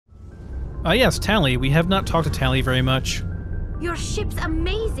Yes, Tally. We have not talked to Tally very much. Your ship's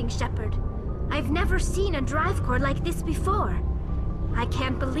amazing, Shepard. I've never seen a drive core like this before. I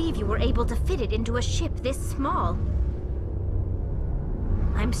can't believe you were able to fit it into a ship this small.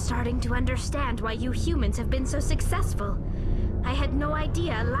 I'm starting to understand why you humans have been so successful. I had no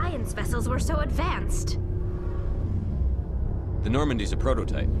idea Alliance vessels were so advanced. The Normandy's a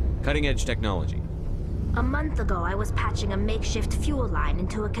prototype. Cutting-edge technology. A month ago, I was patching a makeshift fuel line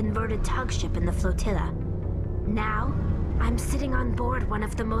into a converted tug ship in the flotilla. Now, I'm sitting on board one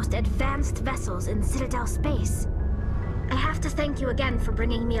of the most advanced vessels in Citadel space. I have to thank you again for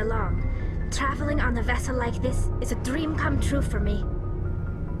bringing me along. Traveling on a vessel like this is a dream come true for me.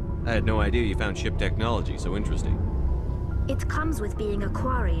 I had no idea you found ship technology so interesting. It comes with being a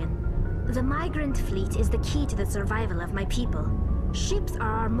Quarian. The migrant fleet is the key to the survival of my people. Ships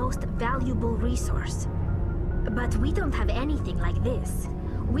are our most valuable resource. But we don't have anything like this.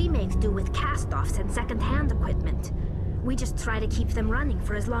 We make do with cast-offs and second-hand equipment. We just try to keep them running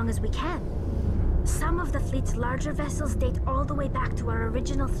for as long as we can. Some of the fleet's larger vessels date all the way back to our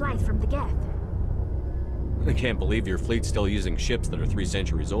original flight from the Geth. I can't believe your fleet's still using ships that are 3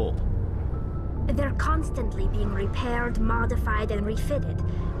 centuries old. They're constantly being repaired, modified, and refitted.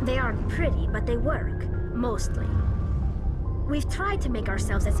 They aren't pretty, but they work. Mostly. We've tried to make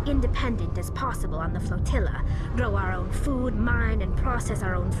ourselves as independent as possible on the flotilla. Grow our own food, mine, and process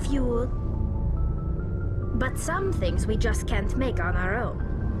our own fuel. But some things we just can't make on our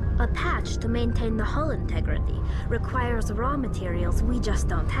own. A patch to maintain the hull integrity requires raw materials we just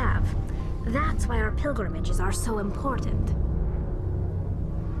don't have. That's why our pilgrimages are so important.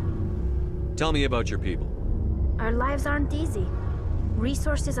 Tell me about your people. Our lives aren't easy.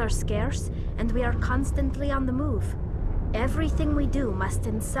 Resources are scarce, and we are constantly on the move. Everything we do must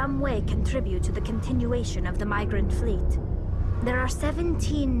in some way contribute to the continuation of the migrant fleet. There are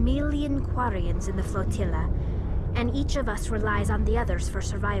 17 million Quarians in the flotilla, and each of us relies on the others for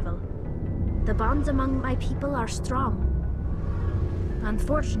survival. The bonds among my people are strong.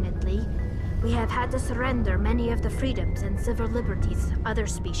 Unfortunately, we have had to surrender many of the freedoms and civil liberties other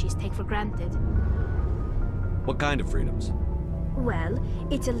species take for granted. What kind of freedoms? Well,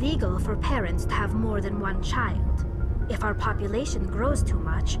 it's illegal for parents to have more than one child. If our population grows too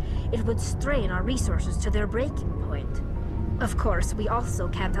much, it would strain our resources to their breaking point. Of course, we also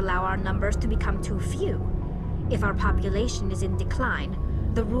can't allow our numbers to become too few. If our population is in decline,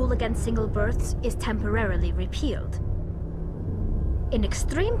 the rule against single births is temporarily repealed. In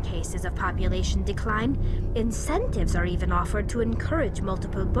extreme cases of population decline, incentives are even offered to encourage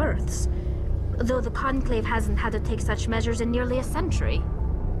multiple births, though the Conclave hasn't had to take such measures in nearly a century.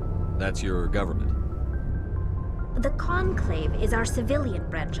 That's your government. The Conclave is our civilian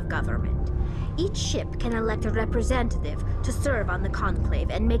branch of government. Each ship can elect a representative to serve on the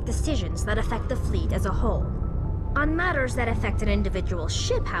Conclave and make decisions that affect the fleet as a whole. On matters that affect an individual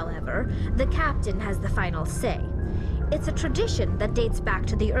ship, however, the captain has the final say. It's a tradition that dates back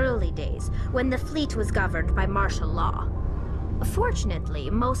to the early days, when the fleet was governed by martial law. Fortunately,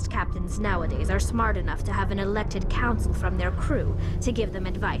 most captains nowadays are smart enough to have an elected council from their crew to give them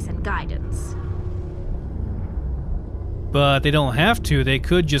advice and guidance. But they don't have to. They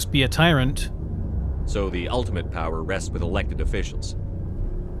could just be a tyrant. So the ultimate power rests with elected officials.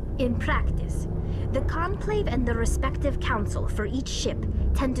 In practice, the Conclave and the respective council for each ship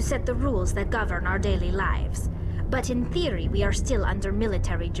tend to set the rules that govern our daily lives. But in theory, we are still under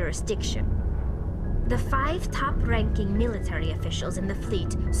military jurisdiction. The 5 top-ranking military officials in the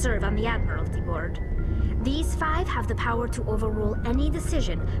fleet serve on the Admiralty Board. These 5 have the power to overrule any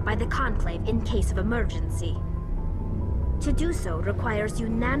decision by the Conclave in case of emergency. To do so requires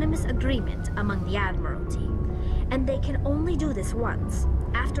unanimous agreement among the Admiralty, and they can only do this once.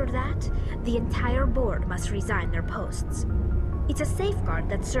 After that, the entire board must resign their posts. It's a safeguard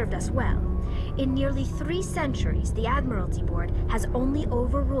that served us well. In nearly 3 centuries, the Admiralty Board has only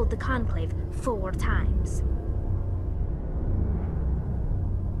overruled the Conclave 4 times.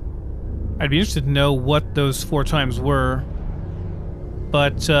 I'd be interested to know what those 4 times were.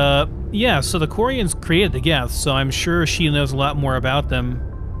 But, yeah, so the Quarians created the Geth, so I'm sure she knows a lot more about them.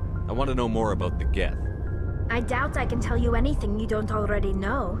 I want to know more about the Geth. I doubt I can tell you anything you don't already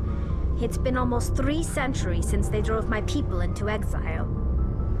know. It's been almost 3 centuries since they drove my people into exile.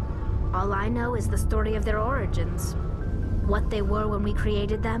 All I know is the story of their origins. What they were when we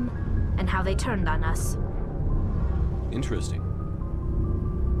created them, and how they turned on us. Interesting.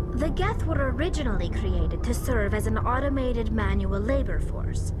 The Geth were originally created to serve as an automated manual labor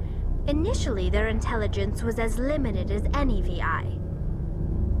force. Initially, their intelligence was as limited as any VI.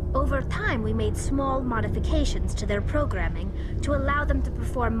 Over time, we made small modifications to their programming to allow them to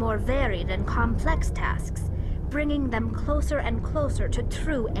perform more varied and complex tasks, bringing them closer and closer to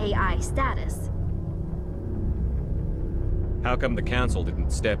true AI status. How come the Council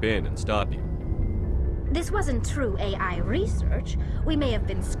didn't step in and stop you? This wasn't true AI research. We may have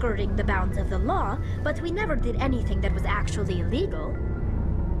been skirting the bounds of the law, but we never did anything that was actually illegal.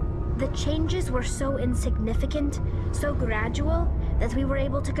 The changes were so insignificant, so gradual, that we were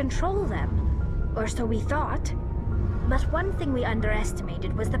able to control them. Or so we thought. But one thing we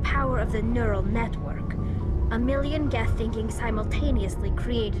underestimated was the power of the neural network. A million Geth thinking simultaneously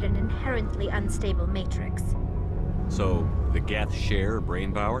created an inherently unstable matrix. So, the Geth share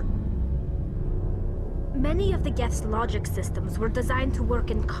brain power? Many of the Geth's logic systems were designed to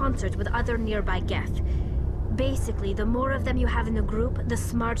work in concert with other nearby Geth. Basically, the more of them you have in a group, the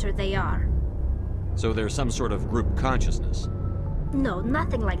smarter they are. So there's some sort of group consciousness? No,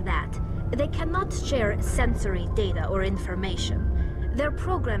 nothing like that. They cannot share sensory data or information. Their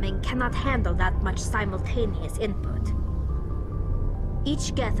programming cannot handle that much simultaneous input.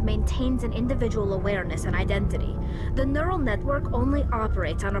 Each Geth maintains an individual awareness and identity. The neural network only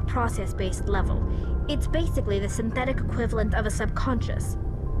operates on a process-based level. It's basically the synthetic equivalent of a subconscious.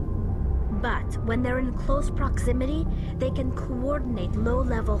 But when they're in close proximity, they can coordinate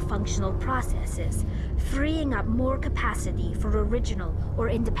low-level functional processes, freeing up more capacity for original or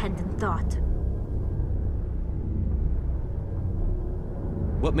independent thought.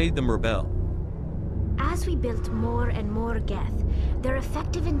 What made them rebel? As we built more and more Geth, their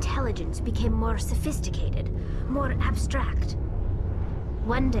effective intelligence became more sophisticated, more abstract.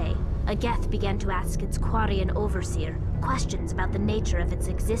 One day, a Geth began to ask its Quarian overseer questions about the nature of its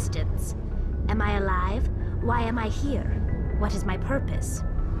existence. Am I alive? Why am I here? What is my purpose?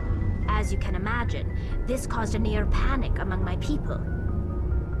 As you can imagine, this caused a near panic among my people.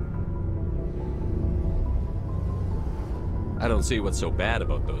 I don't see what's so bad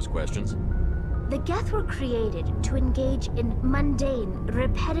about those questions. The Geth were created to engage in mundane,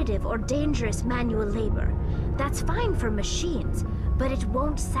 repetitive, or dangerous manual labor. That's fine for machines, but it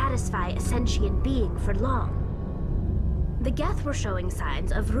won't satisfy a sentient being for long. The Geth were showing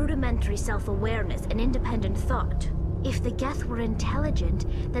signs of rudimentary self-awareness and independent thought. If the Geth were intelligent,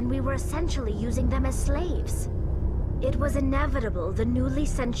 then we were essentially using them as slaves. It was inevitable the newly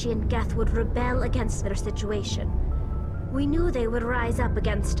sentient Geth would rebel against their situation. We knew they would rise up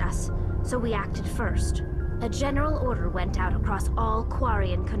against us, so we acted first. A general order went out across all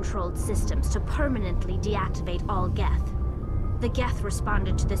Quarian-controlled systems to permanently deactivate all Geth. The Geth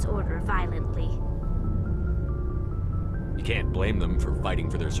responded to this order violently. You can't blame them for fighting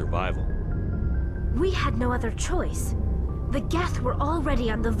for their survival. We had no other choice. The Geth were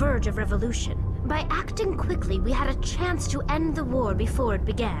already on the verge of revolution. By acting quickly, we had a chance to end the war before it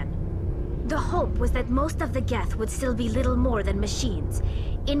began. The hope was that most of the Geth would still be little more than machines,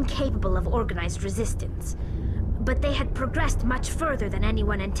 incapable of organized resistance. But they had progressed much further than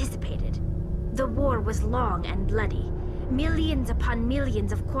anyone anticipated. The war was long and bloody. Millions upon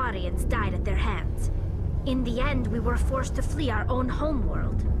millions of Quarians died at their hands. In the end, we were forced to flee our own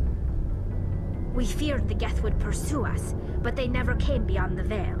homeworld. We feared the Geth would pursue us, but they never came beyond the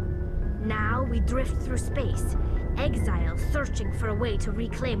Veil. Now we drift through space, exile searching for a way to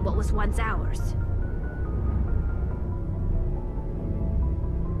reclaim what was once ours.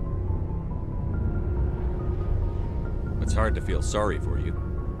 It's hard to feel sorry for you.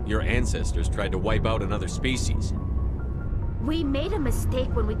 Your ancestors tried to wipe out another species. We made a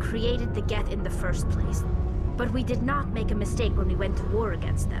mistake when we created the Geth in the first place, but we did not make a mistake when we went to war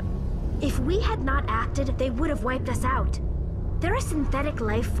against them. If we had not acted, they would have wiped us out. They're a synthetic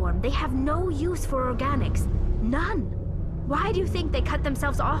life form. They have no use for organics. None. Why do you think they cut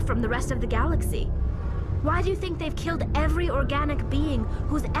themselves off from the rest of the galaxy? Why do you think they've killed every organic being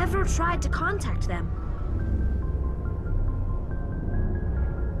who's ever tried to contact them?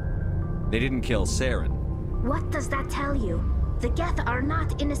 They didn't kill Saren. What does that tell you? The Geth are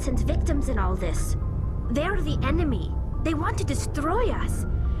not innocent victims in all this. They're the enemy. They want to destroy us.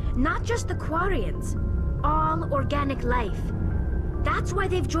 Not just the Quarians. All organic life. That's why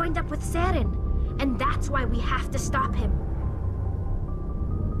they've joined up with Saren. And that's why we have to stop him.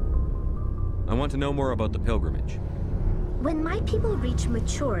 I want to know more about the pilgrimage. When my people reach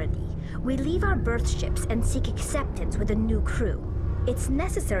maturity, we leave our birth ships and seek acceptance with a new crew. It's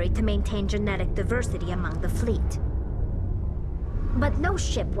necessary to maintain genetic diversity among the fleet. But no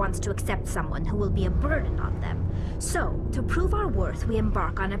ship wants to accept someone who will be a burden on them. So, to prove our worth, we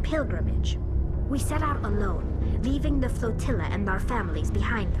embark on a pilgrimage. We set out alone, leaving the flotilla and our families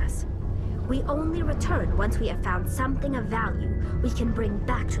behind us. We only return once we have found something of value we can bring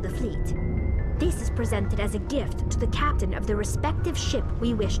back to the fleet. This is presented as a gift to the captain of the respective ship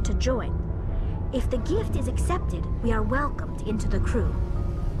we wish to join. If the gift is accepted, we are welcomed into the crew.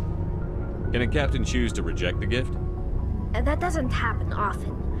 Can a captain choose to reject the gift? That doesn't happen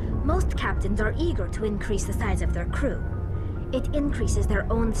often. Most captains are eager to increase the size of their crew. It increases their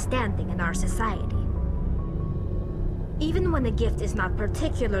own standing in our society. Even when the gift is not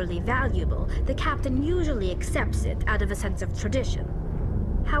particularly valuable, the captain usually accepts it out of a sense of tradition.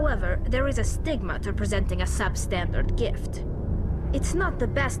 However, there is a stigma to presenting a substandard gift. It's not the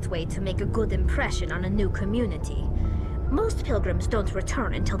best way to make a good impression on a new community. Most pilgrims don't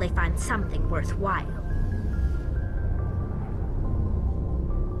return until they find something worthwhile.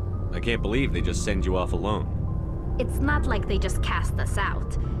 I can't believe they just send you off alone. It's not like they just cast us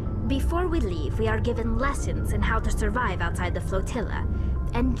out. Before we leave, we are given lessons in how to survive outside the flotilla,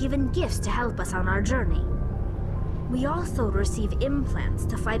 and given gifts to help us on our journey. We also receive implants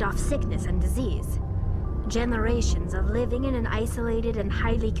to fight off sickness and disease. Generations of living in an isolated and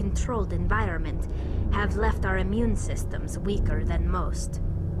highly controlled environment have left our immune systems weaker than most.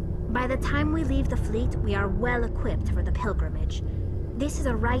 By the time we leave the fleet, we are well equipped for the pilgrimage. This is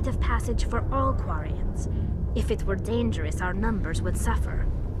a rite of passage for all Quarians. If it were dangerous, our numbers would suffer.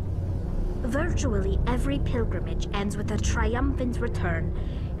 Virtually every pilgrimage ends with a triumphant return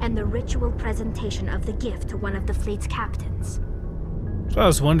and the ritual presentation of the gift to one of the fleet's captains. So I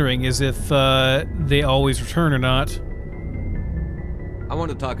was wondering is if they always return or not. I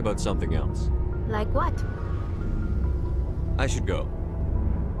want to talk about something else. Like what? I should go.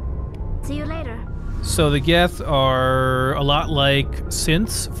 See you later. So the Geth are a lot like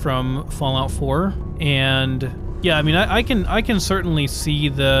synths from Fallout 4, and yeah, I mean, I can certainly see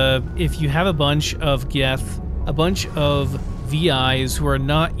if you have a bunch of Geth, a bunch of VIs who are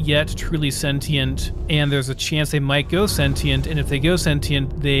not yet truly sentient, and there's a chance they might go sentient, and if they go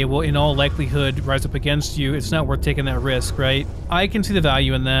sentient, they will in all likelihood rise up against you. It's not worth taking that risk, right? I can see the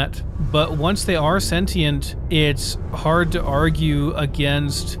value in that, but once they are sentient, it's hard to argue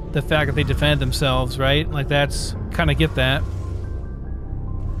against the fact that they defend themselves, right? Like, that's kind of get that.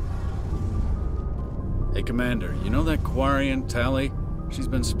 Hey, Commander, you know that Quarian, Tally? She's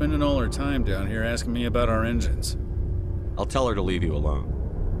been spending all her time down here asking me about our engines. I'll tell her to leave you alone.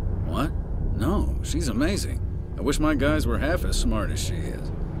 What? No, she's amazing. I wish my guys were half as smart as she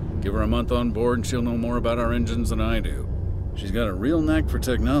is. Give her a month on board and she'll know more about our engines than I do. She's got a real knack for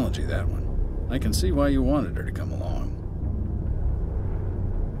technology, that one. I can see why you wanted her to come along.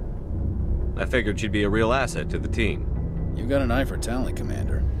 I figured she'd be a real asset to the team. You got an eye for Tally,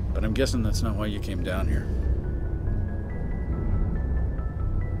 Commander, but I'm guessing that's not why you came down here.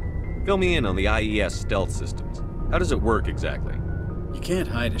 Fill me in on the IES stealth systems. How does it work exactly? You can't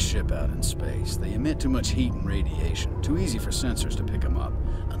hide a ship out in space. They emit too much heat and radiation. Too easy for sensors to pick them up,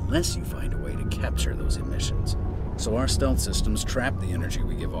 unless you find a way to capture those emissions. So our stealth systems trap the energy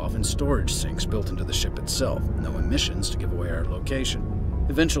we give off in storage sinks built into the ship itself. No emissions to give away our location.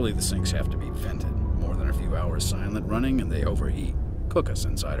 Eventually the sinks have to be vented. More than a few hours silent running and they overheat. Cook us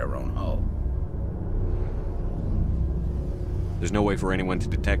inside our own hull. There's no way for anyone to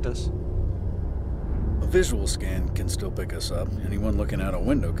detect us? A visual scan can still pick us up. Anyone looking out a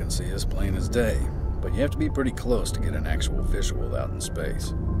window can see us plain as day. But you have to be pretty close to get an actual visual out in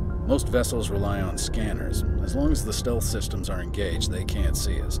space. Most vessels rely on scanners. As long as the stealth systems are engaged, they can't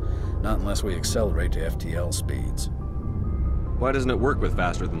see us. Not unless we accelerate to FTL speeds. Why doesn't it work with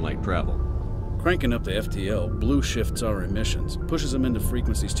faster-than-light travel? Cranking up the FTL blue shifts our emissions, pushes them into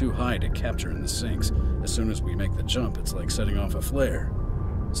frequencies too high to capture in the sinks. As soon as we make the jump, it's like setting off a flare.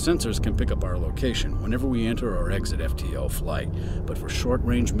 Sensors can pick up our location whenever we enter or exit FTL flight, but for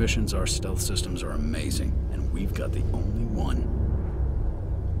short-range missions, our stealth systems are amazing, and we've got the only one.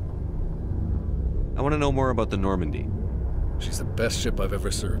 I want to know more about the Normandy. She's the best ship I've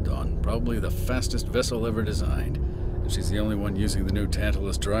ever served on, probably the fastest vessel ever designed, and she's the only one using the new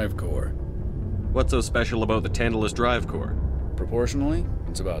Tantalus drive core. What's so special about the Tantalus drive core? Proportionally,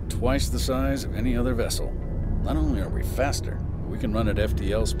 it's about twice the size of any other vessel. Not only are we faster, we can run at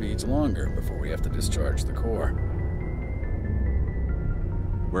FTL speeds longer before we have to discharge the core.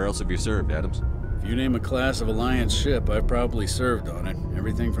 Where else have you served, Adams? If you name a class of Alliance ship, I've probably served on it.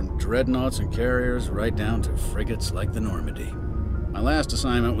 Everything from dreadnoughts and carriers right down to frigates like the Normandy. My last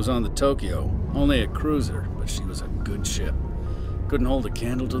assignment was on the Tokyo, only a cruiser, but she was a good ship. Couldn't hold a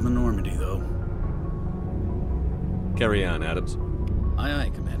candle to the Normandy, though. Carry on, Adams. Aye,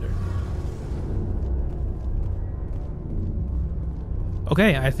 aye, Commander.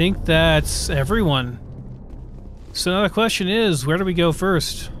 Okay, I think that's everyone. So now the question is, where do we go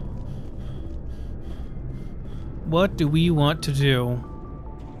first? what do we want to do?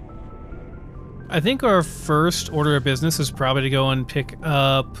 I think our first order of business is probably to go and pick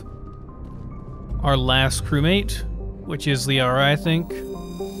up our last crewmate, which is Liara, I think.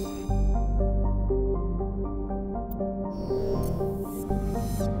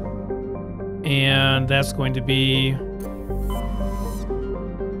 And that's going to be...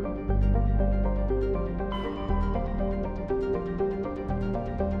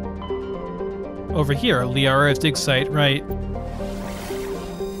 over here, Liara's dig site, right.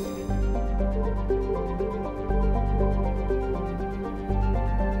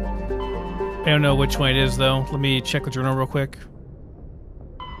 I don't know which one it is, though. Let me check the journal real quick.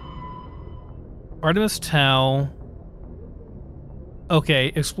 Artemis Tau.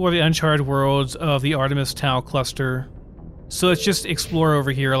 Okay, explore the uncharted worlds of the Artemis Tau cluster. So it's just explore over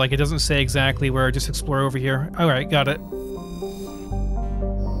here, like it doesn't say exactly where, just explore over here. Alright, got it.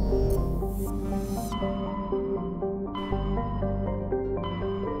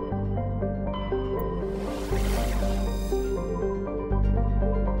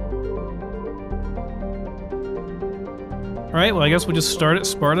 Alright, well I guess we'll just start at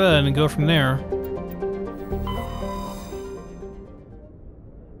Sparta and go from there.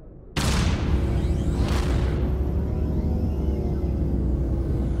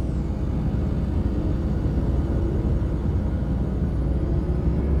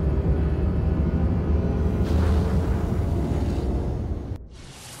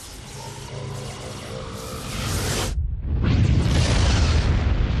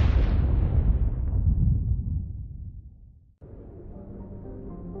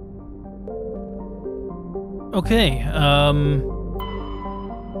 Okay,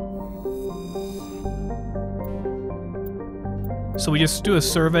 so we just do a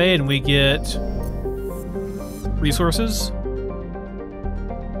survey and we get resources.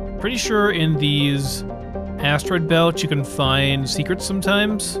 Pretty sure in these asteroid belts you can find secrets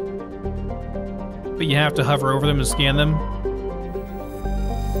sometimes, but you have to hover over them and scan them.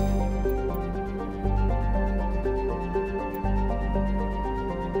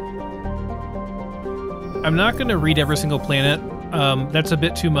 I'm not going to read every single planet. That's a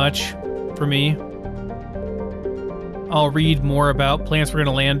bit too much for me. I'll read more about planets we're going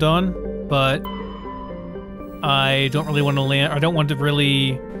to land on, but I don't really want to land. I don't want to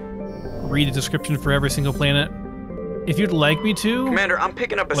really read a description for every single planet. If you'd like me to, Commander, I'm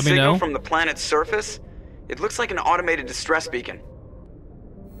picking up a signal from the planet's surface. It looks like an automated distress beacon.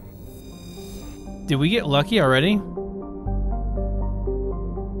 Did we get lucky already?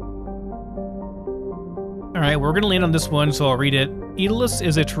 Alright, we're going to land on this one, so I'll read it. Aeolus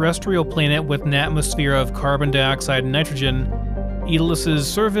is a terrestrial planet with an atmosphere of carbon dioxide and nitrogen. Aeolus's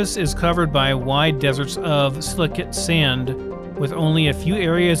surface is covered by wide deserts of silicate sand, with only a few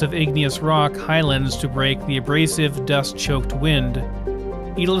areas of igneous rock highlands to break the abrasive, dust-choked wind.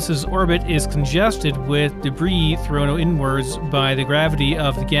 Aeolus's orbit is congested with debris thrown inwards by the gravity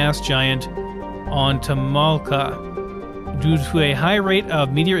of the gas giant onto Malka. Due to a high rate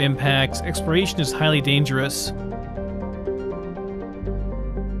of meteor impacts, exploration is highly dangerous.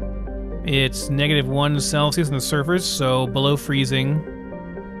 It's -1 Celsius on the surface, so below freezing.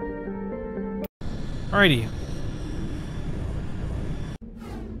 Alrighty.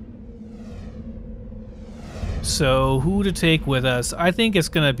 So, who to take with us? I think it's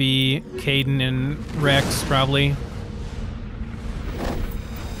gonna be Caden and Rex, probably.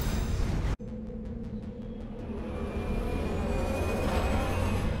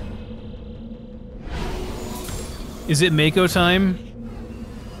 Is it Mako time?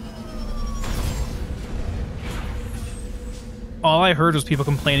 All I heard was people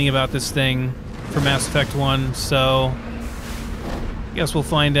complaining about this thing for Mass Effect 1, so I guess we'll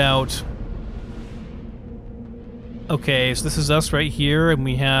find out. Okay, so this is us right here, and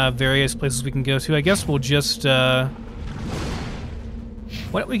we have various places we can go to. I guess we'll just, why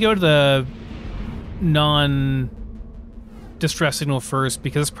don't we go to the non-distress signal first,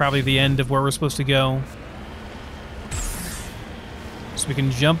 because it's probably the end of where we're supposed to go. So we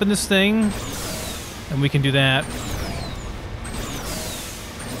can jump in this thing, and we can do that.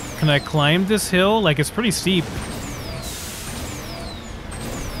 Can I climb this hill? Like, it's pretty steep.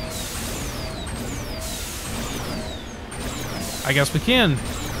 I guess we can.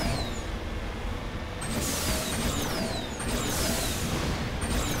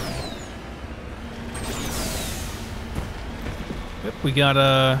 Yep, we got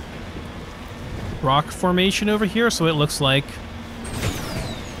a rock formation over here, so it looks like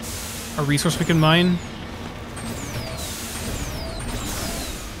a resource we can mine.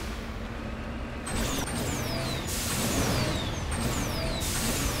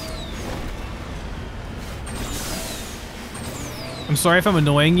 I'm sorry if I'm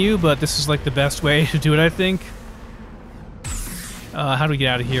annoying you, but this is like the best way to do it, I think. How do we get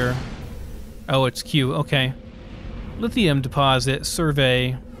out of here? Oh, it's Q. Okay. Lithium deposit.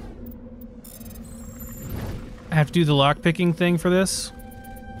 Survey. I have to do the lockpicking thing for this?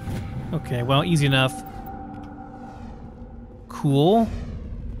 Okay, well, easy enough. Cool.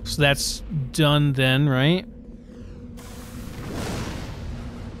 So that's done then, right?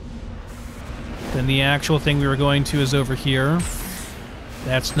 Then the actual thing we were going to is over here.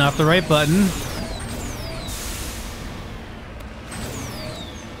 That's not the right button.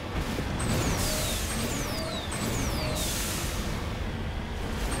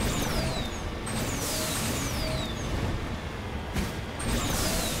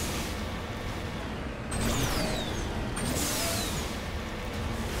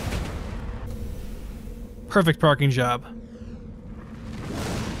 Perfect parking job.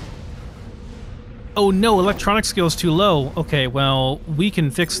 Oh no, electronic skill's too low. Okay, well, we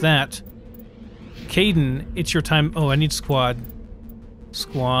can fix that. Caden, it's your time. Oh, I need squad.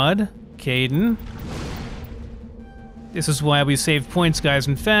 Squad. Caden. This is why we saved points, guys.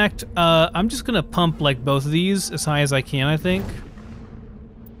 In fact, I'm just gonna pump, like, both of these as high as I can, I think.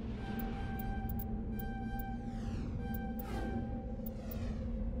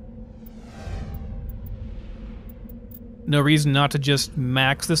 No reason not to just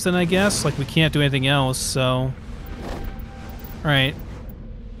max this then, I guess. Like, we can't do anything else, so... Alright.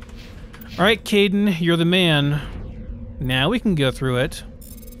 Alright, Caden, you're the man. Now we can go through it.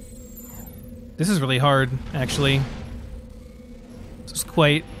 This is really hard, actually. This is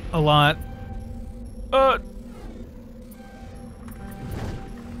quite a lot. Can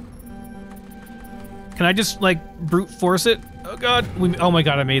I just, like, brute force it? Oh god. Oh my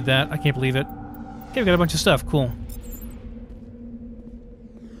god, I made that. I can't believe it. Okay, we got a bunch of stuff. Cool.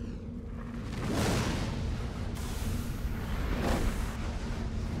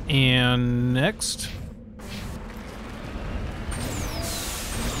 And next.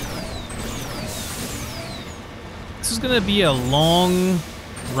 This is gonna be a long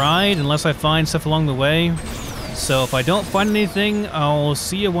ride unless I find stuff along the way. So if I don't find anything, I'll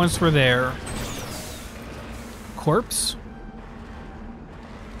see you once we're there. Corpse?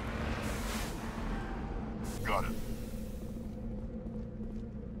 Got it.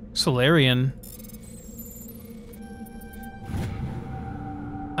 Solarian.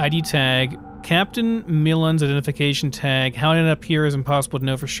 ID tag. Captain Millen's identification tag. How it ended up here is impossible to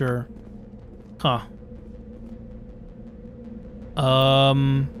know for sure. Huh.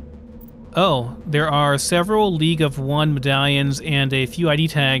 Oh, there are several League of One medallions and a few ID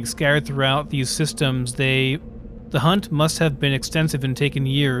tags scattered throughout these systems. The hunt must have been extensive and taken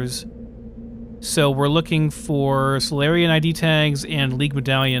years. So we're looking for Solarian ID tags and League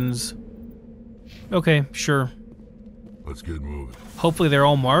medallions. Okay, sure. Let's get moving. Hopefully they're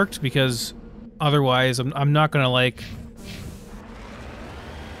all marked, because otherwise I'm not gonna, like,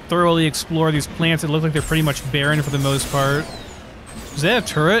 thoroughly explore these plants that look like they're pretty much barren for the most part. Is that a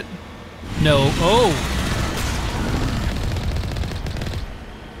turret? No. Oh!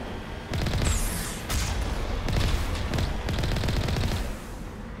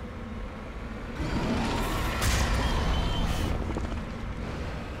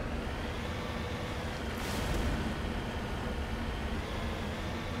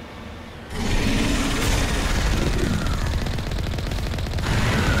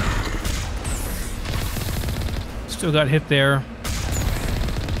 Still got hit there.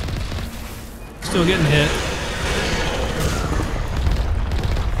 Still getting hit.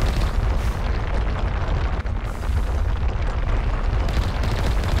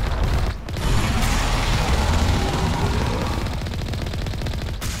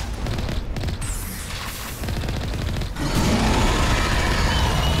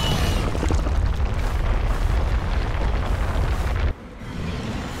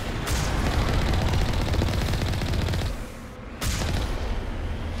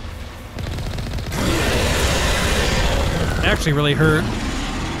 Actually really hurt.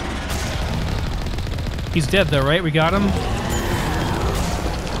 He's dead though, right? We got him?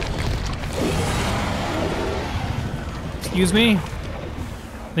 Excuse me?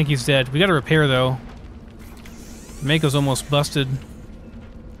 I think he's dead. We gotta repair though. Mako's almost busted.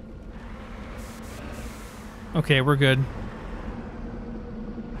 Okay, we're good.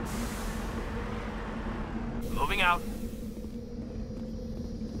 Moving out.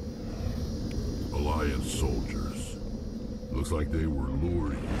 Alliance soldiers. Looks like they were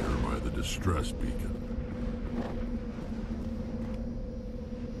lured here by the distress beacon.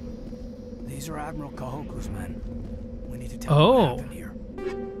 These are Admiral Kahoku's men. We need to tell them what happened here.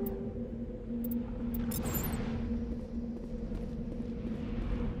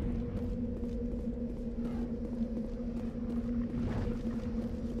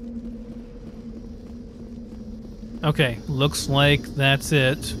 Okay, looks like that's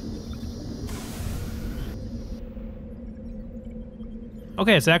it.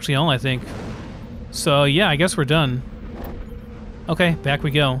 Okay, it's actually all, I think. So, yeah, I guess we're done. Okay, back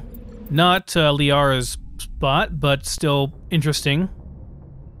we go. Not Liara's spot, but still interesting.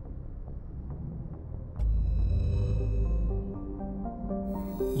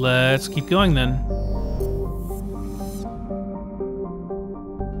 Let's keep going then.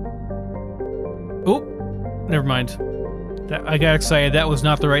 Oh, never mind. I got excited. That was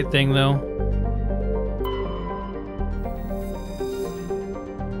not the right thing, though.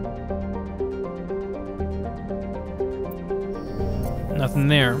 Nothing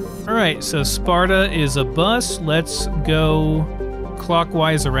there. Alright, so Sparta is a bus. Let's go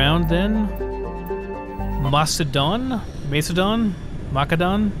clockwise around then. Macedon? Macedon?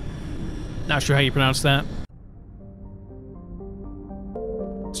 Macedon? Not sure how you pronounce that.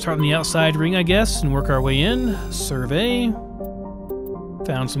 Start on the outside ring, I guess, and work our way in. Survey.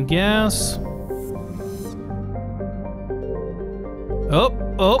 Found some gas.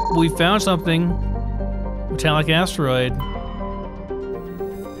 Oh, we found something. Metallic asteroid.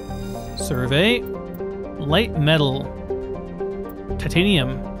 Survey. Light metal.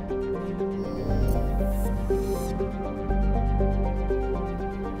 Titanium.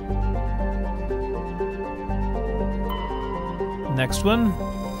 Next one.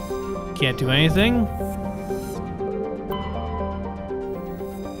 Can't do anything.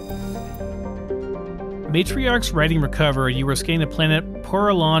 Matriarch's writing recovered. You were scanning the planet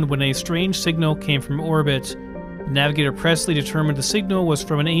Poralon when a strange signal came from orbit. Navigator Presley determined the signal was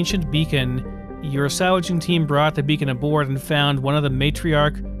from an ancient beacon. Your salvaging team brought the beacon aboard and found one of the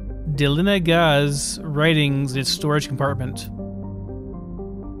Matriarch Delinaga's writings in its storage compartment.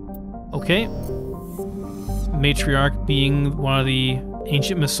 Okay. Matriarch being one of the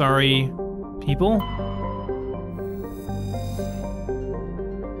ancient Masari people.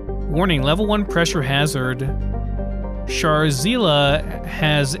 Warning, level 1 pressure hazard. Shargila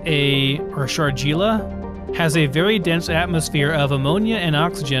has a very dense atmosphere of ammonia and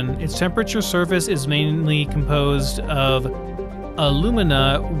oxygen. Its temperature surface is mainly composed of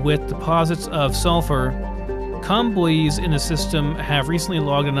alumina with deposits of sulfur. Convoys in the system have recently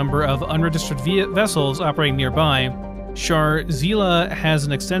logged a number of unregistered vessels operating nearby. Shargila has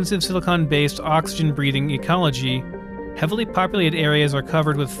an extensive silicon-based oxygen-breathing ecology. Heavily populated areas are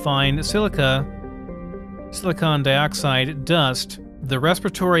covered with fine silicon dioxide dust, the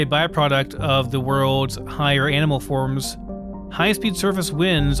respiratory byproduct of the world's higher animal forms. High-speed surface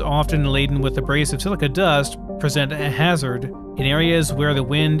winds, often laden with abrasive silica dust, present a hazard. In areas where the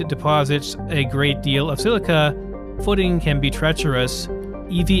wind deposits a great deal of silica, footing can be treacherous.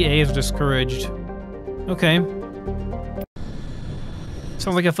 EVAs are discouraged. Okay.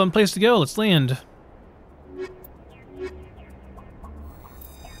 Sounds like a fun place to go. Let's land.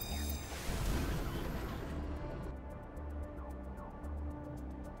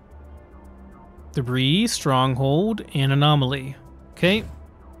 Debris, stronghold, and anomaly. Okay.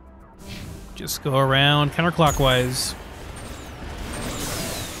 Just go around counterclockwise.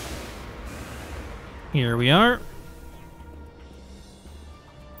 Here we are.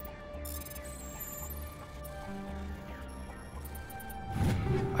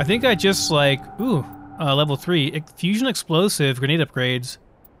 I think I just level 3. Fusion explosive grenade upgrades.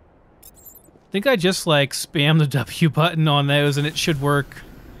 I think I just spam the W button on those and it should work.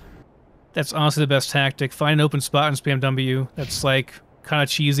 That's honestly the best tactic. Find an open spot and spam W. That's kind of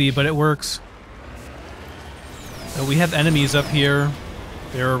cheesy, but it works. We have enemies up here.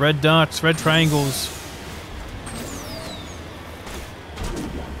 There are red dots, red triangles.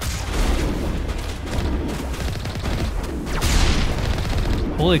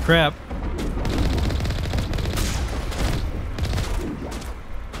 Holy crap.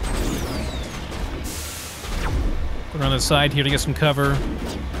 Go around the side here to get some cover.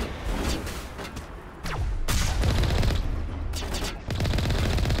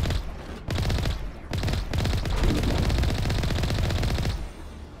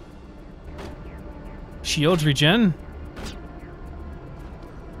 Shields regen?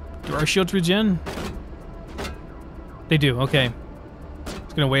 Do our shields regen? They do, okay.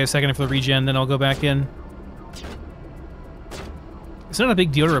 It's gonna wait a second for the regen, then I'll go back in. It's not a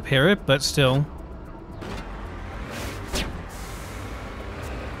big deal to repair it, but still.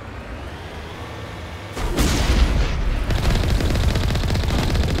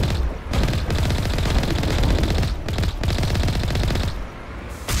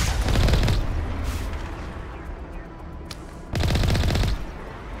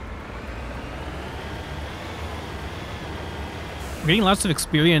 getting lots of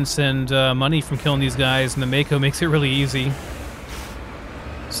experience and money from killing these guys, and the Mako makes it really easy.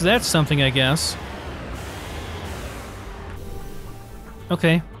 So that's something, I guess.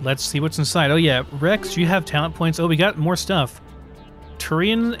 Okay, let's see what's inside. Oh yeah, Rex, you have talent points. Oh, we got more stuff.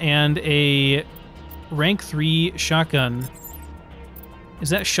 Turian and a rank 3 shotgun. Is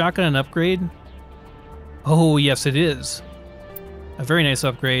that shotgun an upgrade? Oh, yes it is. A very nice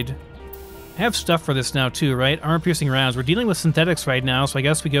upgrade. I have stuff for this now too, right? Armor-piercing rounds. We're dealing with synthetics right now, so I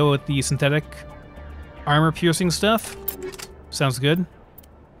guess we go with the synthetic armor-piercing stuff. Sounds good.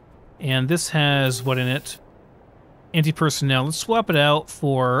 And this has what in it? Anti-personnel. Let's swap it out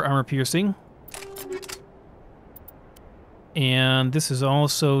for armor-piercing. And this is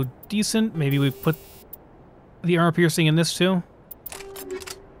also decent. Maybe we put the armor-piercing in this too.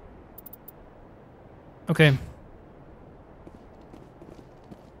 Okay.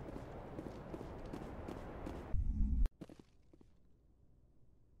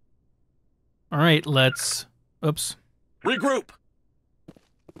 All right, let's... Oops. Regroup!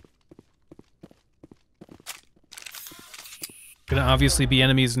 Gonna obviously be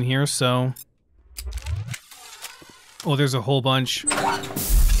enemies in here, so... Oh, there's a whole bunch.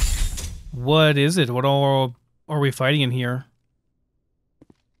 What is it? What all are we fighting in here?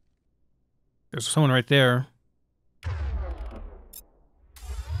 There's someone right there.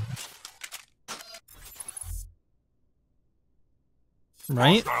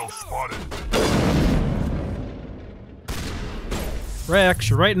 Right? Rex,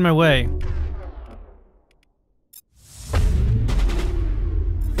 you're right in my way.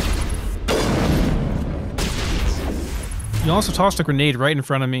 You also tossed a grenade right in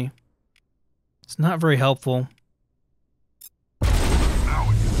front of me. It's not very helpful.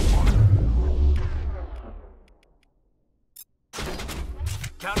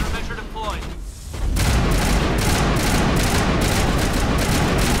 Countermeasure deployed.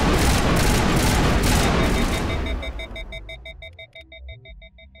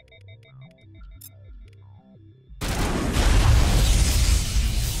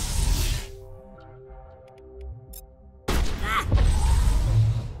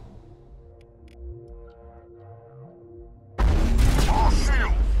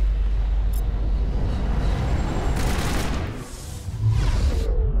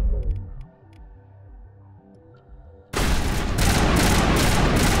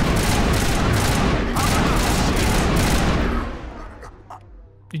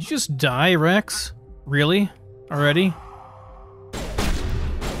 Did you just die, Rex? Really? Already?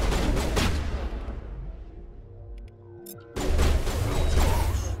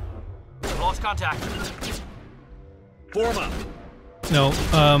 Lost contact. Form up. No,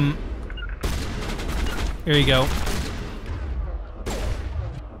 here you go.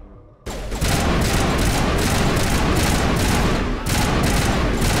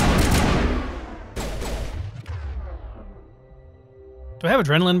 Do I have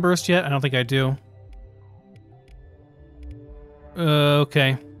adrenaline burst yet? I don't think I do.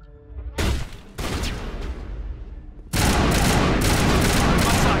 Okay.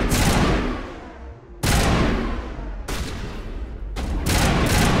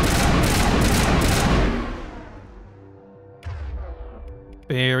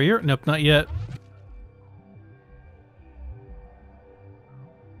 Barrier? Nope, not yet.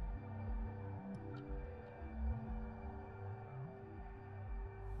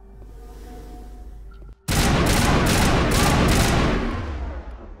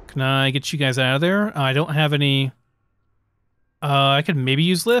 Can I get you guys out of there? I don't have any... I could maybe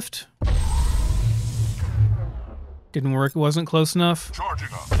use lift. Didn't work, it wasn't close enough. Charging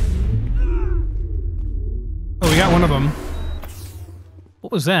up. Oh, we got one of them.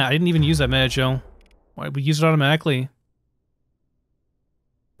 What was that? I didn't even use that Magi. Why did we use it automatically?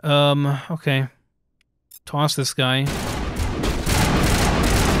 Okay. Toss this guy.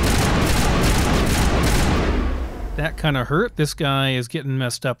 That kind of hurt. This guy is getting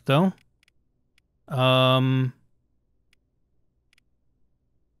messed up, though.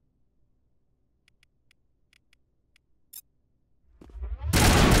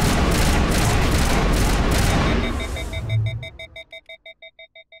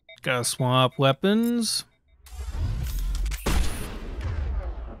 Gotta swap weapons.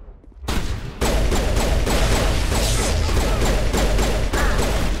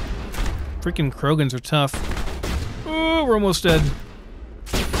 Freaking Krogans are tough. Oh, we're almost dead.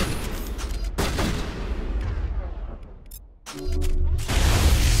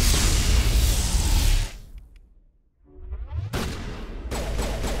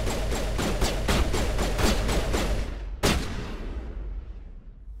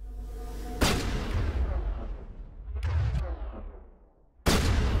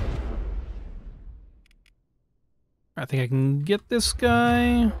 I think I can get this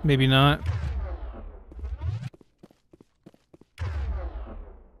guy. Maybe not.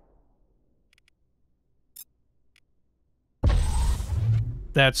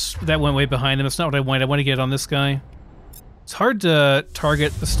 That went way behind him. That's not what I want. I want to get on this guy. It's hard to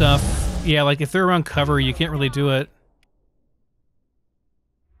target the stuff. Yeah, like if they're around cover, you can't really do it.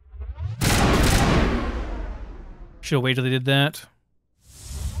 Should have waited till they did that.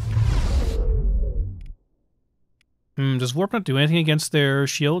 Does Warp not do anything against their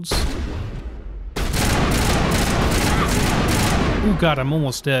shields? Oh god, I'm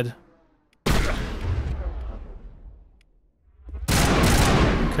almost dead.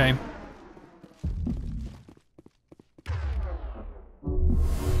 Okay.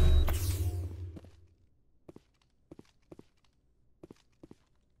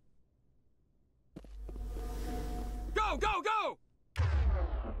 Go, go, go!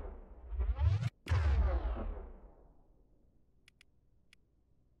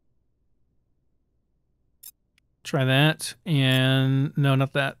 Try that. And no,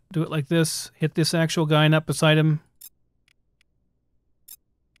 not that. Do it like this. Hit this actual guy and up beside him.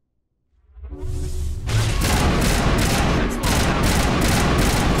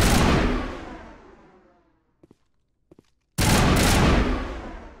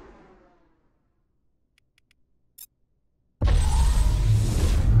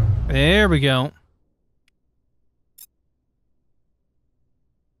 There we go.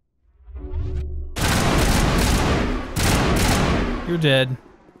 You're dead.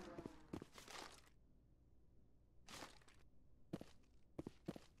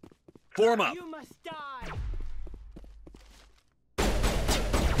 Form up! You must die!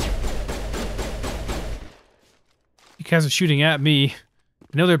 You guys are shooting at me.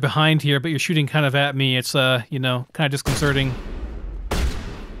 I know they're behind here, but you're shooting kind of at me. It's, you know, kind of disconcerting.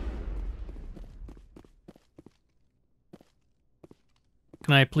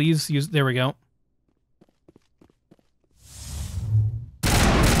 Can I please use... There we go.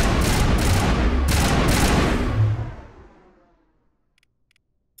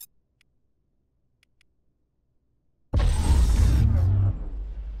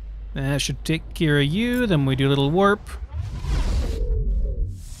 That should take care of you. Then we do a little warp.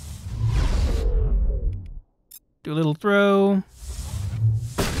 Do a little throw.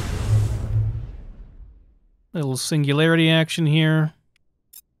 Little singularity action here.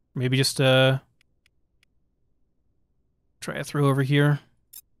 Maybe just try a throw over here.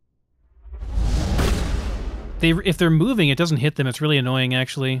 If they're moving, it doesn't hit them. It's really annoying,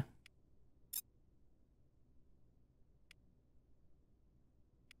 actually.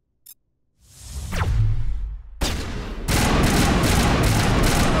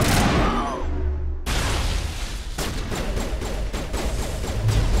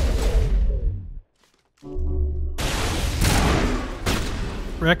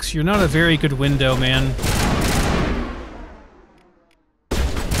 Rex, you're not a very good window, man.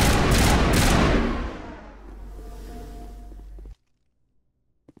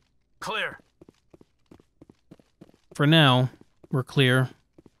 Clear. For now, we're clear.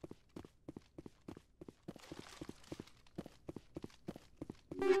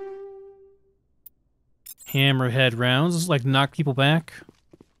 Hammerhead rounds. This is like knock people back.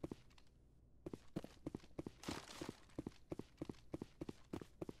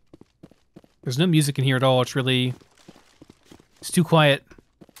 There's no music in here at all. It's really... It's too quiet.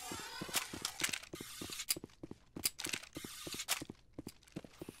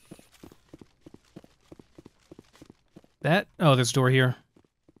 That? Oh, there's a door here.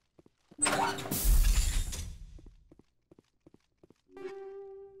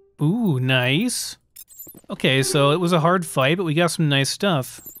 Ooh, nice. Okay, so it was a hard fight, but we got some nice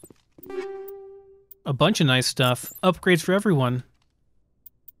stuff. A bunch of nice stuff. Upgrades for everyone.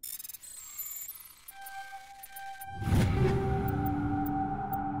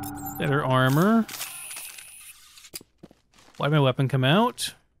 Better armor. Why did my weapon come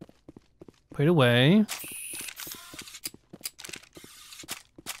out? Put it away.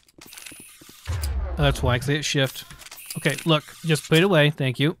 Oh, that's why, because I hit shift. Okay, look, just put it away,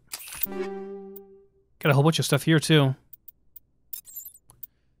 thank you. Got a whole bunch of stuff here, too.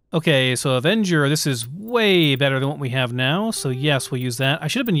 Okay, so Avenger, this is way better than what we have now, so yes, we'll use that. I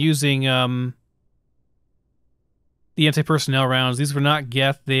should have been using, the anti-personnel rounds. These were not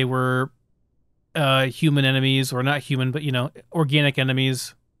Geth, they were human enemies, or not human, but, you know, organic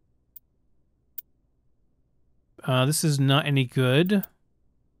enemies. This is not any good.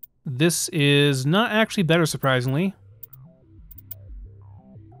 This is not actually better, surprisingly.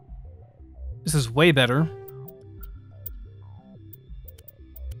 This is way better.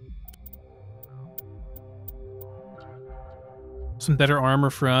 Some better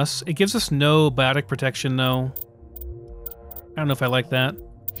armor for us. It gives us no biotic protection, though. I don't know if I like that.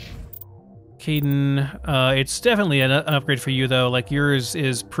 Caden, it's definitely an upgrade for you, though. Like, yours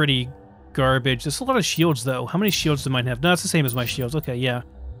is pretty garbage. There's a lot of shields, though. How many shields does mine have? No, it's the same as my shields. Okay, yeah.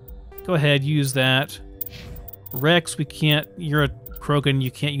 Go ahead, use that. Rex, we can't... You're a Krogan,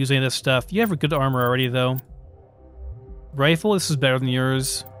 you can't use any of this stuff. You have a good armor already, though. Rifle, this is better than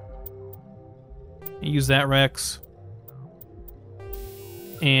yours. Use that, Rex.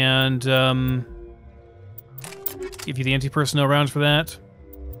 And, give you the anti-personnel rounds for that.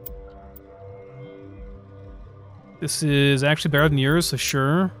 This is actually better than yours, so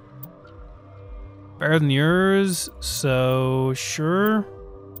sure. Better than yours, so sure.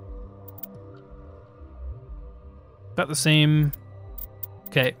 About the same.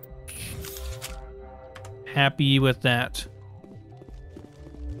 Okay. Happy with that.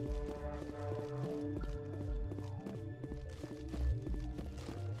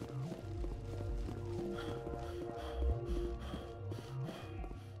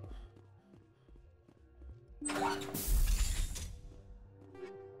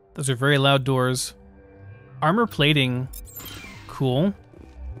 Those are very loud doors. Armor plating. Cool.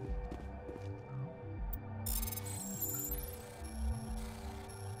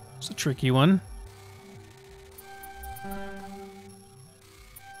 It's a tricky one.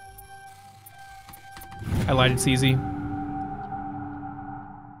 I lied, it's easy.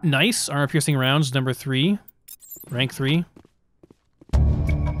 Nice. Armor piercing rounds, number 3. Rank 3.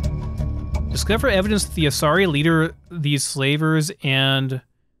 Discover evidence that the Asari leader these slavers and...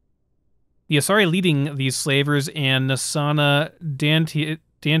 The Asari leading these slavers and Nasana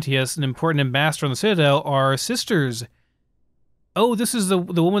Dantius, an important ambassador on the Citadel, are sisters. Oh, this is the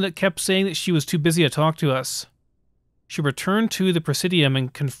woman that kept saying that she was too busy to talk to us. Should return to the Presidium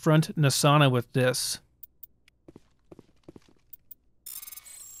and confront Nasana with this.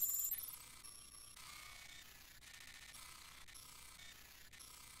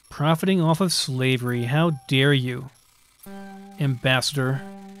 Profiting off of slavery. How dare you, Ambassador?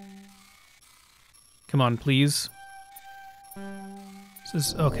 Come on, please. This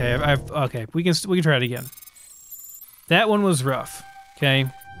is okay. Okay. We can try it again. That one was rough. Okay.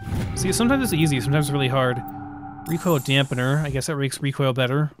 See, sometimes it's easy. Sometimes it's really hard. Recoil dampener. I guess that makes recoil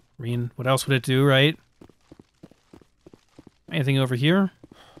better. I mean, what else would it do, right? Anything over here?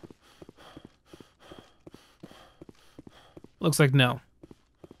 Looks like no.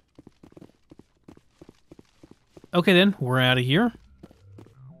 Okay then, we're out of here.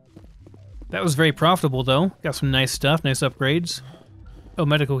 That was very profitable though. Got some nice stuff, nice upgrades. Oh,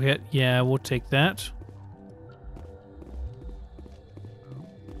 medical kit. Yeah, we'll take that.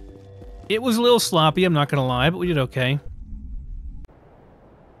 It was a little sloppy, I'm not gonna lie, but we did okay.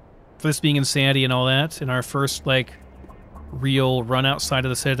 For this being insanity and all that, in our first, like, real run outside of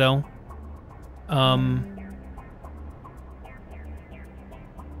the Citadel.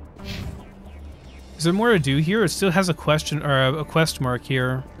 Is there more to do here? It still has a question, or a quest mark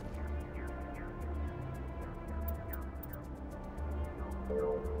here.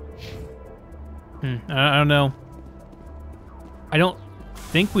 I don't know. I don't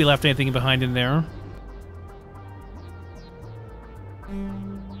think we left anything behind in there.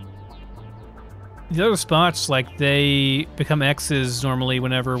 The other spots, like, they become X's normally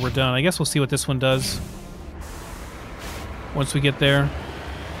whenever we're done. I guess we'll see what this one does once we get there.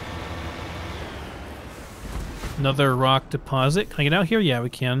 Another rock deposit. Can I get out here? Yeah, we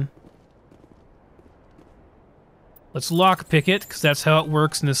can. Let's lockpick it, because that's how it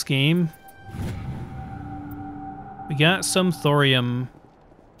works in this game. We got some thorium.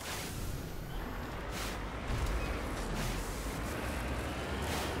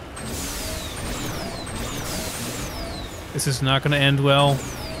 This is not going to end well.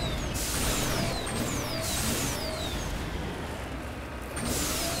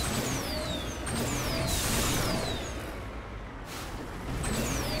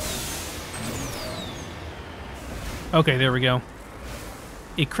 Okay, there we go.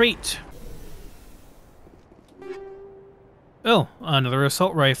 A crate. Oh, another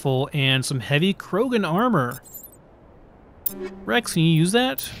assault rifle and some heavy Krogan armor. Rex, can you use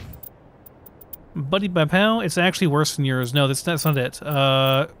that? Buddy by pal? It's actually worse than yours. No, that's not it.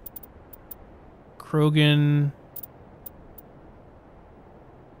 Krogan.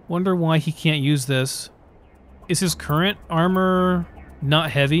 Wonder why he can't use this. Is his current armor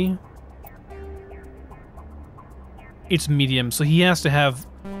not heavy? It's medium, so he has to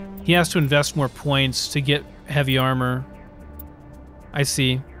invest more points to get heavy armor. I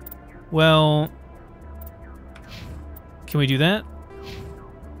see. Well, can we do that?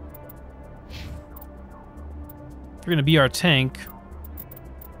 You're going to be our tank.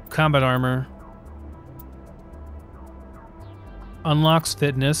 Combat armor. Unlocks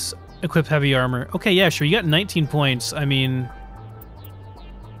fitness. Equip heavy armor. Okay, yeah, sure. You got 19 points. I mean...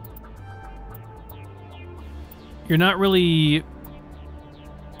 You're not really...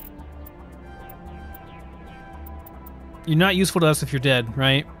 You're not useful to us if you're dead,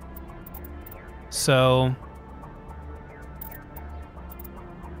 right? So...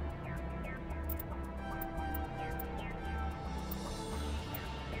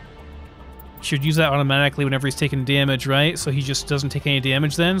 Should use that automatically whenever he's taking damage, right? So he just doesn't take any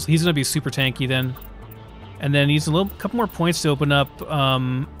damage then. So he's going to be super tanky then. And then he's a couple more points to open up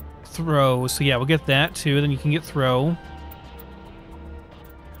throw. So yeah, we'll get that too. Then you can get throw.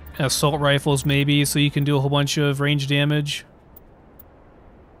 Assault rifles maybe, so you can do a whole bunch of range damage.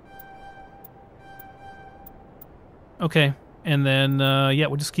 Okay. And then, yeah,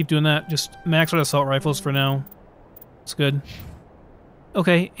 we'll just keep doing that. Just max out assault rifles for now. It's good.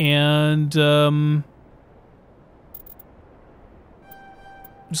 Okay, and I'm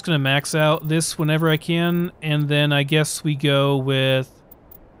just going to max out this whenever I can, and then I guess we go with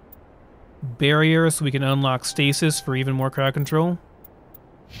barrier so we can unlock stasis for even more crowd control.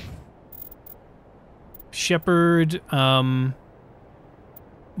 Shepard, we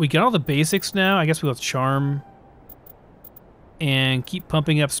got all the basics now. I guess we'll go with charm and keep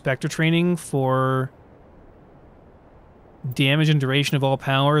pumping up Spectre training for damage and duration of all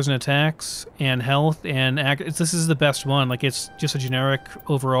powers and attacks, and health, and this is the best one. Like, it's just a generic,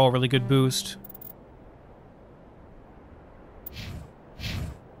 overall, really good boost.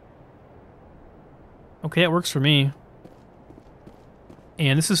 Okay, it works for me.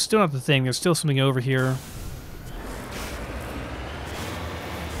 And this is still not the thing. There's still something over here.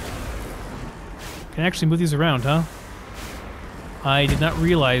 Can I actually move these around, huh? I did not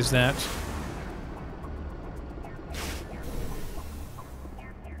realize that.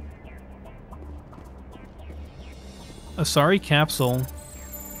 Asari capsule.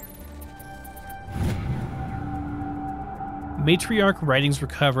 Matriarch writings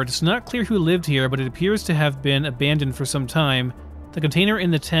recovered. It's not clear who lived here, but it appears to have been abandoned for some time. The container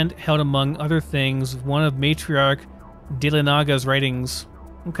in the tent held, among other things, one of Matriarch Delenaga's writings.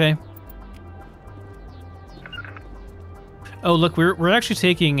 Okay. Oh, look, we're actually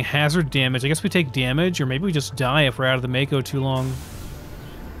taking hazard damage. I guess we take damage, or maybe we just die if we're out of the Mako too long.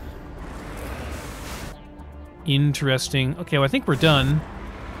 Interesting. Okay, well, I think we're done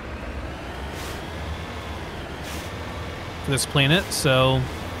for this planet, so...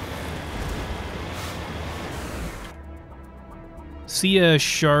 See ya,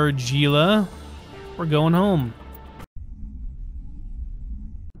 Sharjila. We're going home.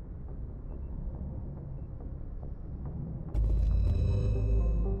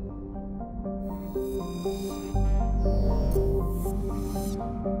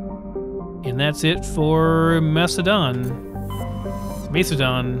 And that's it for Macedon.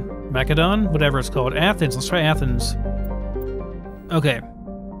 Macedon? Whatever it's called. Athens. Let's try Athens. Okay.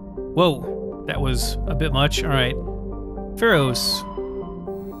 Whoa. That was a bit much. Alright. Pharos.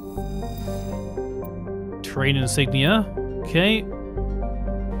 Train insignia. Okay.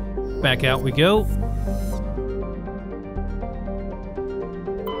 Back out we go.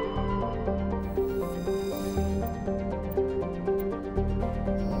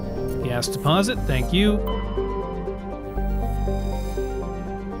 Gas deposit, thank you.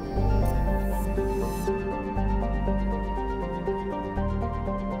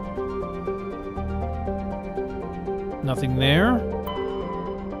 Nothing there.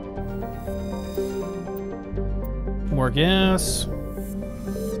 More gas.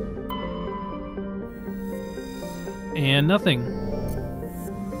 And nothing.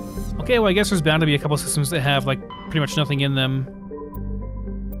 Okay, well, I guess there's bound to be a couple systems that have, like, pretty much nothing in them.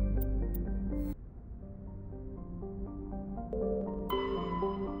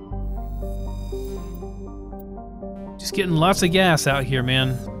 Just getting lots of gas out here,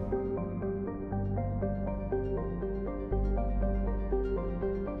 man.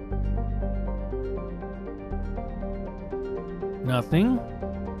 Nothing.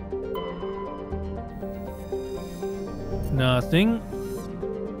 Nothing.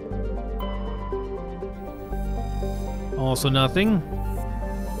 Also nothing.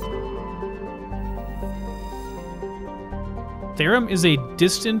 Therum is a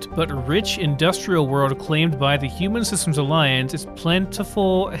distant but rich industrial world claimed by the Human Systems Alliance. Its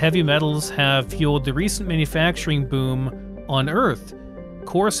plentiful heavy metals have fueled the recent manufacturing boom on Earth.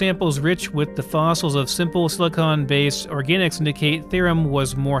 Core samples rich with the fossils of simple silicon-based organics indicate Therum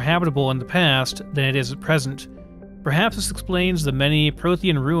was more habitable in the past than it is at present. Perhaps this explains the many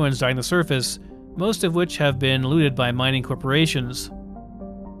Prothean ruins dotting the surface. most of which have been looted by mining corporations.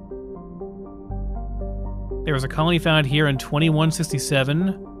 There was a colony found here in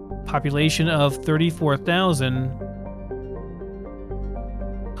 2167, population of 34,000.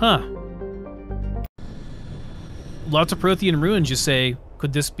 Huh. Lots of Prothean ruins, you say.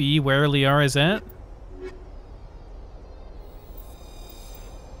 Could this be where Liara is at?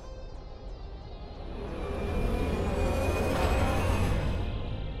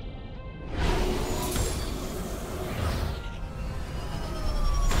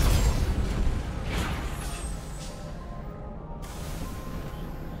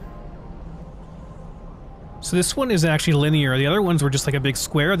 So this one is actually linear. The other ones were just like a big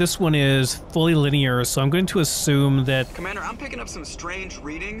square. This one is fully linear, so I'm going to assume that... Commander, I'm picking up some strange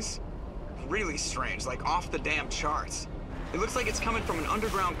readings. Really strange, like off the damn charts. It looks like it's coming from an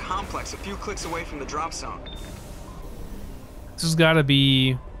underground complex a few clicks away from the drop zone. This has got to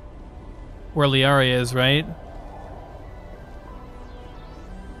be where Liara is, right?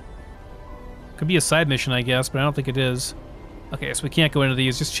 Could be a side mission, I guess, but I don't think it is. Okay, so we can't go into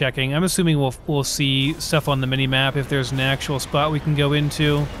these, just checking. I'm assuming we'll see stuff on the mini-map if there's an actual spot we can go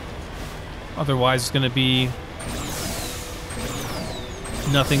into. Otherwise, it's going to be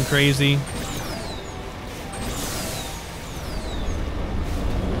nothing crazy.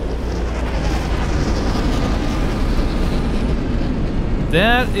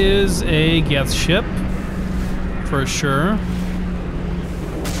 That is a Geth ship, for sure.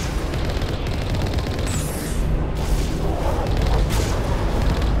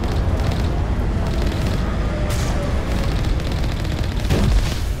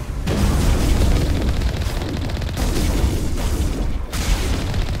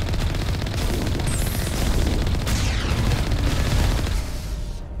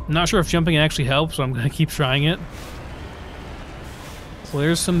 I'm not sure if jumping actually helps, so I'm going to keep trying it. Well,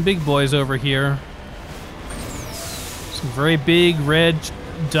 there's some big boys over here. Some very big red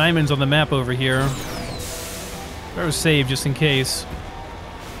diamonds on the map over here. Better save just in case.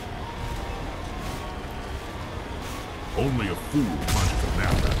 Only a fool punches a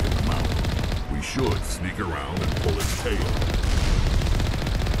knapsack in the mouth. We should sneak around and pull its tail.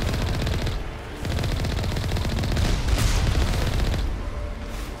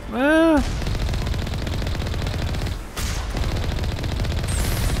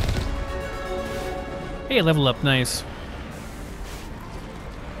 Hey, level up, nice.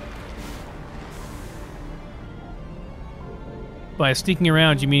 By sneaking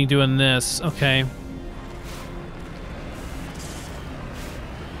around, you mean doing this. Okay.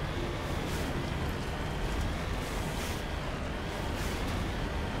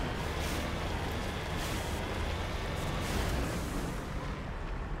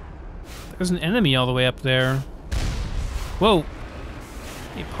 There's an enemy all the way up there. Whoa.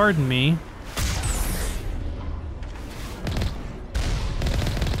 Hey, pardon me.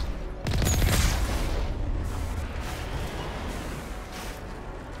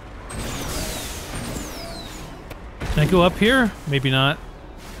 Can I go up here? Maybe not.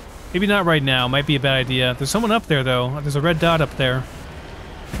 Maybe not right now. Might be a bad idea. There's someone up there, though. There's a red dot up there.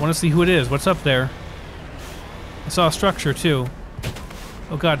 I want to see who it is. What's up there? I saw a structure, too.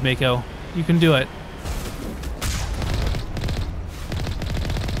 Oh god, Mako. You can do it.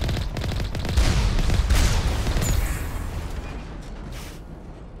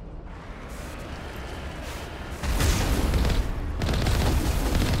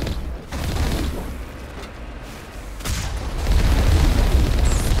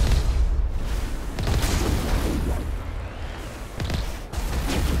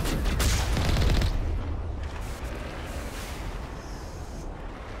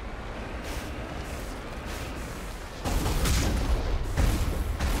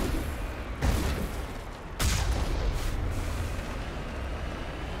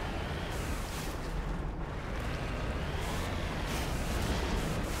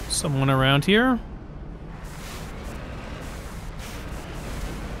 Someone around here?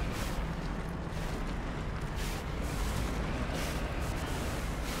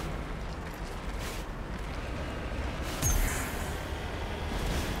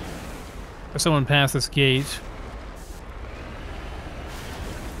 There's someone past this gate.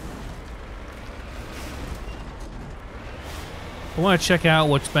 I want to check out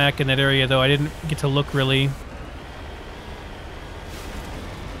what's back in that area, though. I didn't get to look really.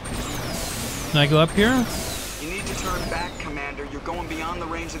 Can I go up here? You need to turn back, Commander. You're going beyond the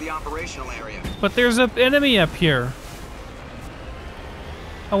range of the operational area. But there's an enemy up here.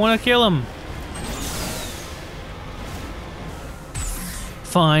 I want to kill him.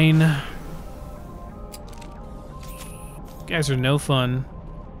 Fine. You guys are no fun.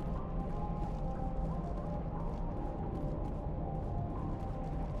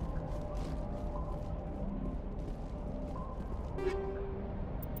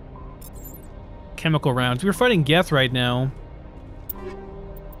 chemical rounds. We're fighting Geth right now.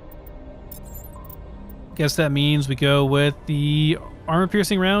 Guess that means we go with the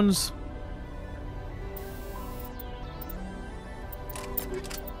armor-piercing rounds.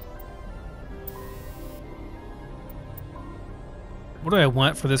 What do I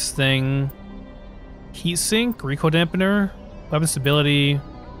want for this thing? Heat sink, recoil dampener, weapon stability.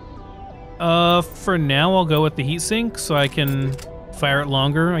 For now I'll go with the heat sink so I can fire it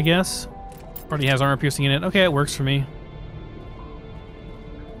longer, I guess. Already has armor piercing in it. Okay, it works for me.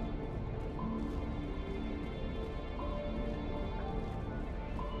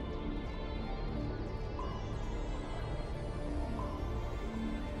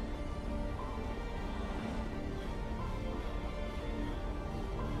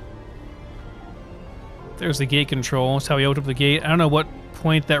 There's the gate control. That's how we open up the gate. I don't know what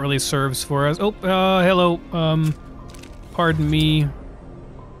point that really serves for us. Oh, hello. Pardon me.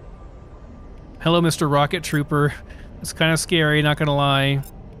 Hello, Mr. Rocket Trooper. It's kind of scary, not gonna lie.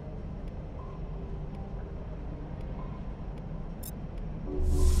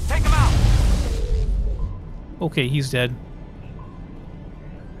 Take him out. Okay, he's dead.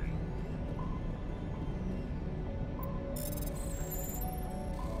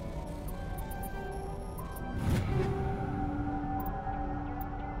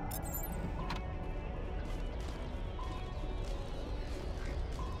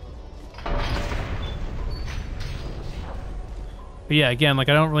 But yeah, again, like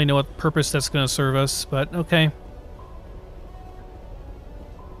I don't really know what purpose that's going to serve us, but okay.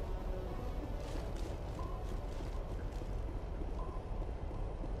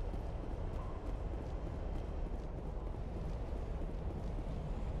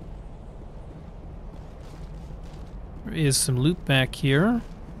 There is some loot back here.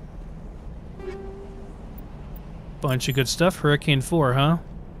 Bunch of good stuff. Hurricane 4, huh?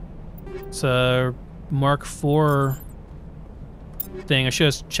 It's a Mark 4 thing. I should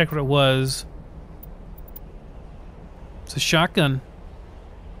have checked what it was. It's a shotgun.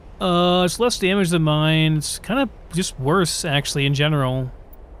 It's less damage than mine. It's kind of just worse, actually, in general.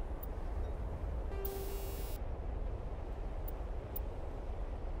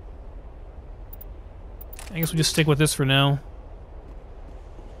 I guess we'll just stick with this for now.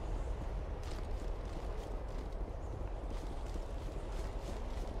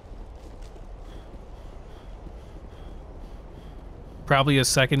 Probably a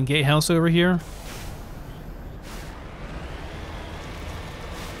second gatehouse over here.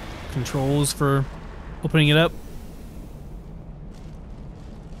 Controls for opening it up.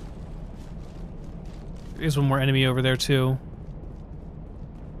 There's one more enemy over there too.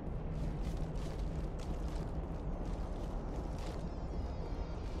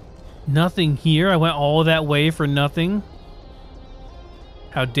 Nothing here. I went all that way for nothing.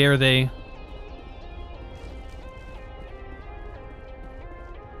 How dare they?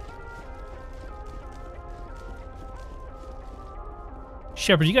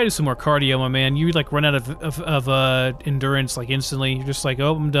 Shepard, you gotta do some more cardio, my man. You like run out of endurance like instantly. You're just like,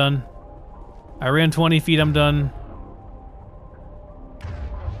 oh, I'm done. I ran 20 feet, I'm done.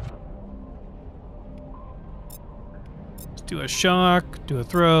 Let's do a shock, do a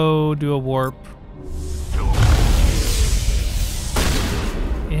throw, do a warp.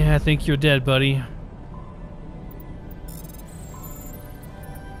 Yeah, I think you're dead, buddy.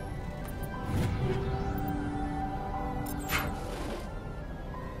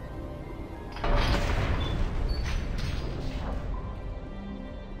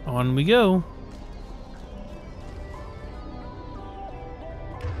 On we go.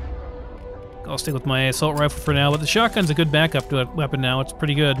 I'll stick with my assault rifle for now, but the shotgun's a good backup to a weapon now. It's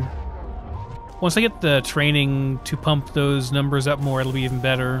pretty good. Once I get the training to pump those numbers up more, it'll be even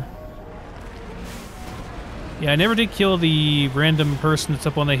better. Yeah, I never did kill the random person that's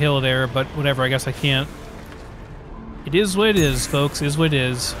up on the hill there, but whatever, I guess I can't. It is what it is, folks. It is what it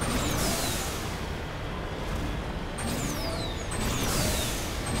is.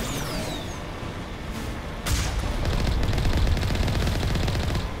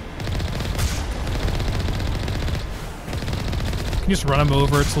 Just run him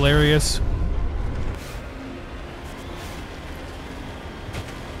over, it's hilarious.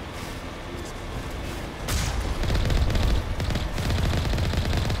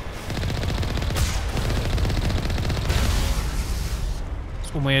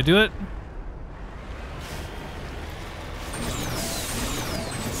 That's one way to do it.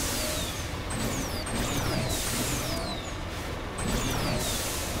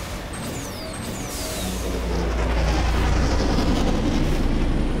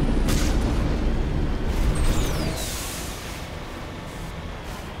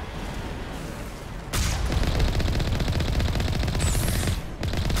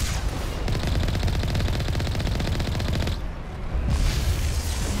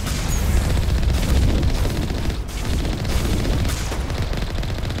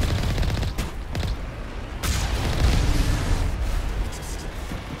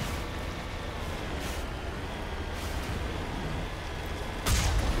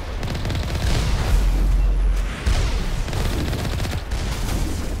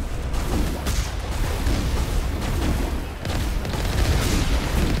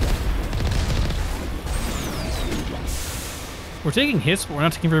 We're taking hits, but we're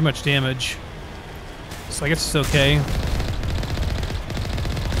not taking very much damage. So I guess it's okay.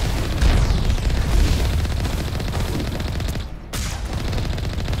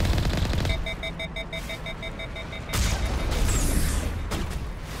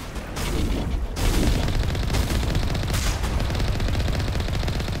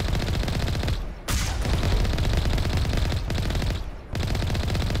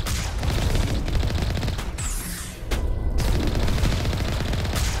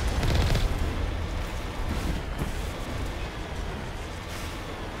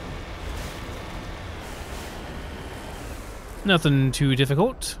 Nothing too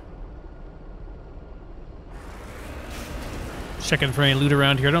difficult. Checking for any loot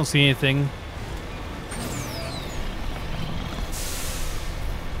around here. I don't see anything.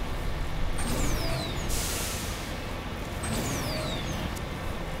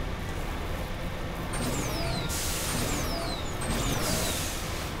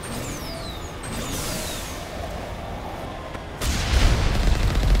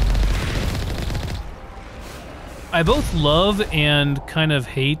 I both love and kind of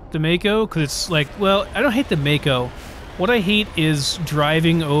hate the Mako, because it's like, well, I don't hate the Mako. What I hate is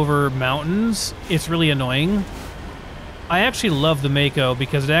driving over mountains. It's really annoying. I actually love the Mako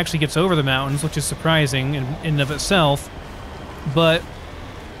because it actually gets over the mountains, which is surprising in and of itself. But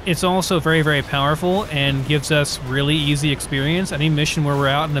it's also very, very powerful and gives us really easy experience. Any mission where we're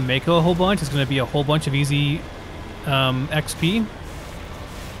out in the Mako a whole bunch is going to be a whole bunch of easy XP.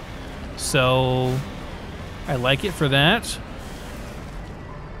 So I like it for that.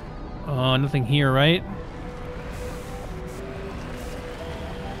 Nothing here, right?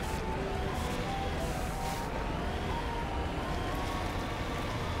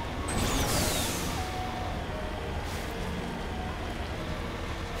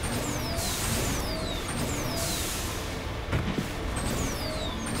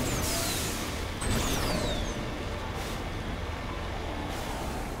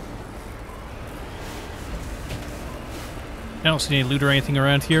 I don't see any loot or anything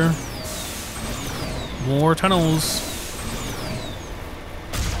around here. More tunnels.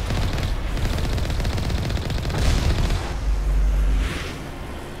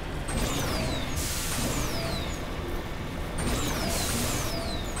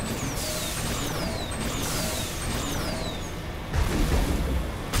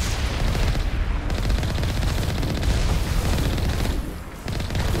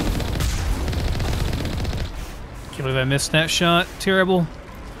 Can't believe I missed that shot. Terrible.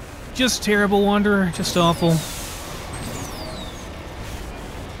 Just terrible, Wanderer. Just awful.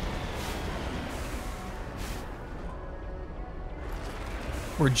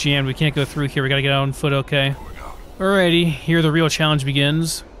 We're jammed. We can't go through here. We gotta get out on foot, okay. Alrighty, here the real challenge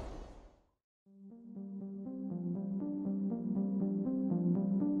begins.